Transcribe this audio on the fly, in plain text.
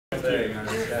thing. Your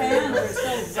fans are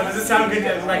So does it sound good?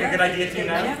 Like a good idea to you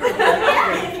now?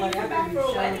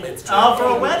 It's Oh, for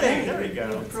a wedding. There we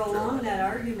go. prolong that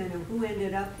argument of who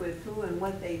ended up with who and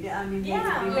what they did. I mean,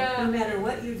 Yeah. no matter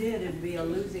what you did, it'd be a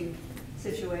losing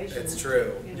situation. It's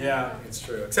true. You know? Yeah. It's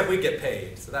true. Except we get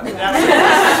paid, so that would.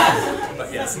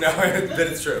 But yes, no, but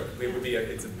it's true. It would be.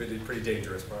 It's a pretty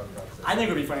dangerous proposition. I think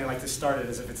it would be funny, like, to start it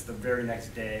as if it's the very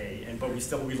next day, but we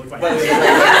look like But there's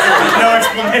no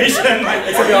explanation. Like,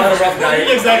 except we all had a rough night.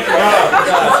 Exactly. Oh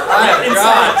gosh, I have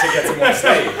got to get some more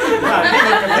sleep. God, you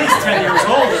look at least 10 years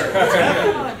older.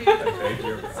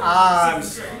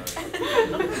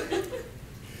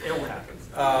 It will happen.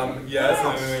 Yes.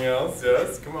 Anything else?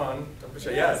 Yes. Come on. Don't be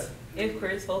shy. Yes. If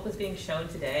Chris Hope was being shown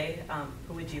today,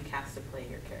 who would you cast to play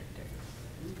your character?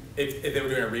 If they were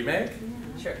doing a remake.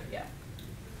 Sure, yeah.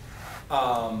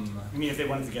 You mean if they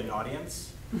wanted to get an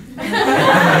audience?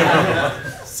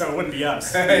 So it wouldn't be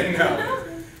us. No.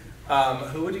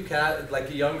 Who would you cast? Like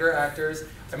younger actors?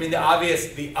 I mean, the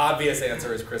obvious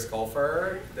answer is Chris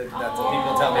Colfer. That's what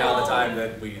people tell me all the time,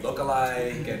 that we look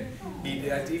alike, and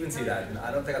I even see that. And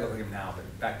I don't think I look like him now, but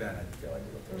back then I feel like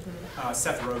we looked alike.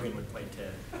 Seth Rogen would play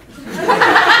Ted.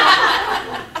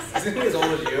 Isn't he as old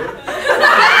as you?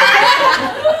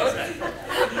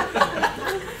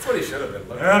 That's what he should have been.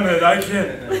 Damn it, I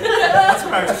can't. That's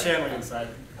what I was channeling inside.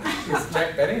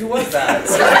 Jack Benny? Who was that?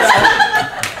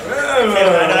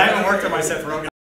 I haven't worked on my Seth Rogen